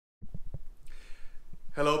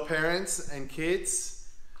Hello parents and kids.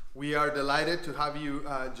 We are delighted to have you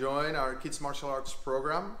join our Kids Martial Arts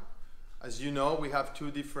program. As you know, we have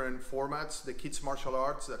two different formats, the Kids Martial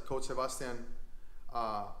Arts that Coach Sebastian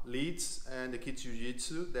leads and the Kids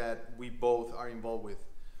Jiu-Jitsu that we both are involved with.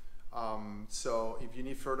 So if you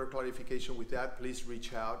need further clarification with that, please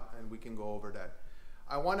reach out and we can go over that.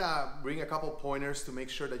 I want to bring a couple pointers to make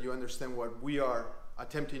sure that you understand what we are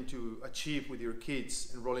attempting to achieve with your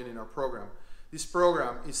kids enrolling in our program. This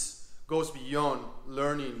program goes beyond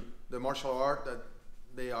learning the martial art that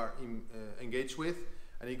they are engaged with,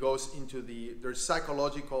 and it goes into their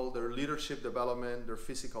psychological, their leadership development, their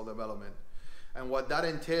physical development. And what that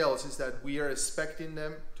entails is that we are expecting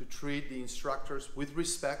them to treat the instructors with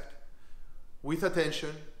respect, with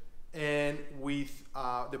attention, and with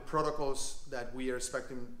the protocols that we are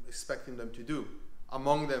expecting them to do.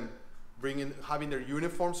 Among them, having their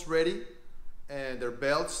uniforms ready and their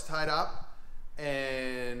belts tied up,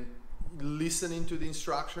 and listening to the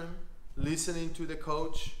instruction, listening to the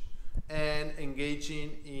coach, and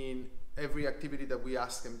engaging in every activity that we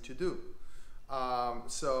ask them to do.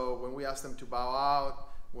 So when we ask them to bow out,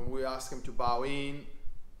 when we ask them to bow in,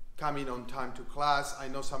 coming on time to class. I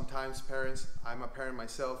know sometimes parents, I'm a parent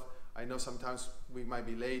myself, I know sometimes we might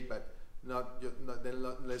be late, but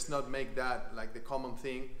let's not make that like the common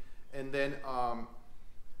thing. And then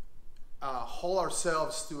hold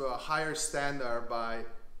ourselves to a higher standard by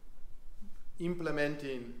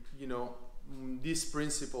implementing, these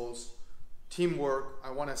principles. Teamwork.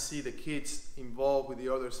 I want to see the kids involved with the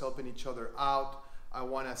others, helping each other out. I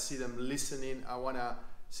want to see them listening. I want to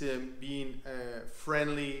see them being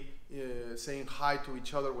friendly, saying hi to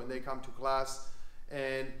each other when they come to class,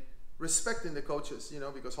 and respecting the coaches,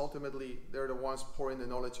 because ultimately they're the ones pouring the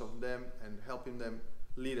knowledge of them and helping them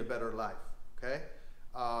lead a better life. Okay.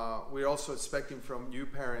 We're also expecting from you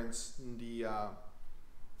parents the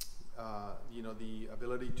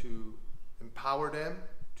ability to empower them,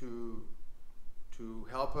 to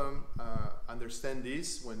help them understand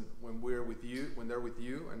this when we're with you, when they're with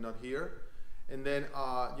you and not here. And then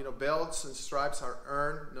belts and stripes are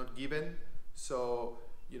earned, not given. So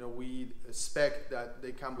we expect that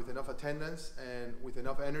they come with enough attendance and with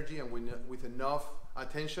enough energy and with enough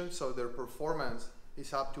attention, so their performance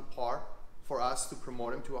is up to par for us to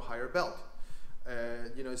promote them to a higher belt.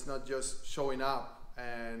 It's not just showing up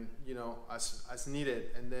and as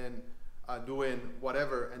needed and then doing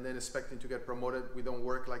whatever and then expecting to get promoted. We don't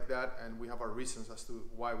work like that, and we have our reasons as to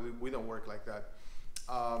why we don't work like that.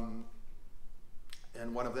 And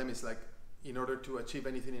one of them is like, in order to achieve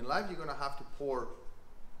anything in life, you're gonna have to pour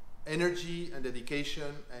energy and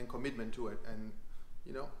dedication and commitment to it, and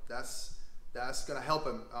that's gonna help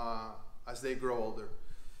them as they grow older.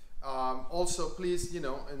 Also, please,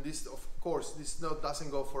 and this, of course, this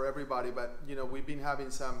doesn't go for everybody, but we've been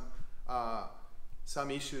having some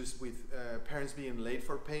issues with parents being late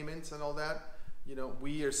for payments and all that.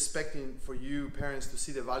 We are expecting for you parents to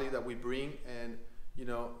see the value that we bring, and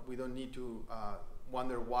we don't need to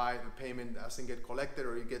wonder why the payment doesn't get collected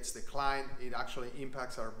or it gets declined. It actually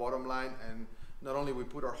impacts our bottom line, and not only we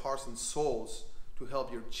put our hearts and souls to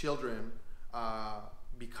help your children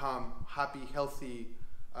become happy, healthy,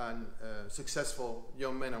 and successful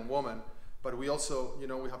young men and women, but we also,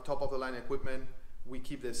 we have top of the line equipment. We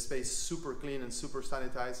keep the space super clean and super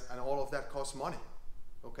sanitized, and all of that costs money.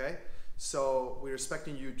 Okay, so we're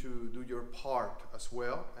expecting you to do your part as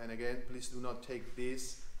well. And again, please do not take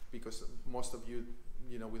this, because most of you,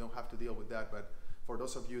 we don't have to deal with that, but for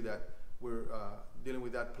those of you that we're dealing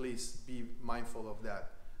with that, please be mindful of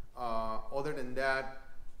that. Other than that,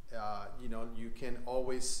 you can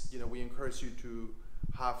always, we encourage you to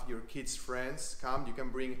have your kids' friends come. You can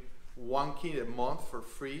bring one kid a month for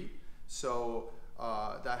free, so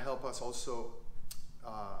that helps us also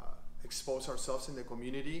expose ourselves in the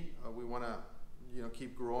community. We want to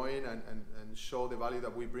keep growing and show the value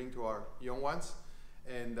that we bring to our young ones,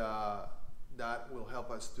 and that will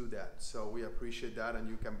help us do that. So we appreciate that, and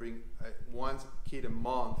you can bring one kid a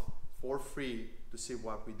month for free to see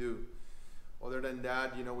what we do. Other than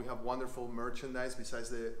that, we have wonderful merchandise besides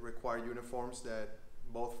the required uniforms, that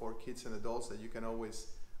both for kids and adults, that you can always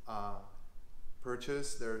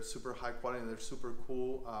purchase. They're super high quality and they're super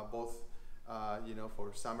cool, both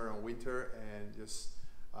for summer and winter. And just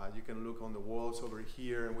you can look on the walls over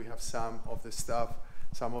here, and we have some of the stuff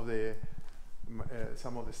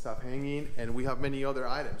hanging, and we have many other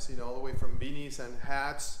items, all the way from beanies and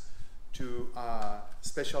hats to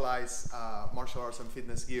specialized martial arts and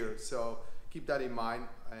fitness gear. So keep that in mind.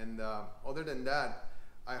 And other than that,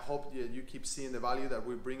 I hope that you keep seeing the value that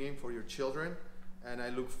we're bringing for your children, and I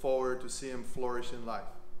look forward to seeing them flourish in life.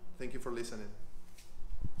 Thank you for listening.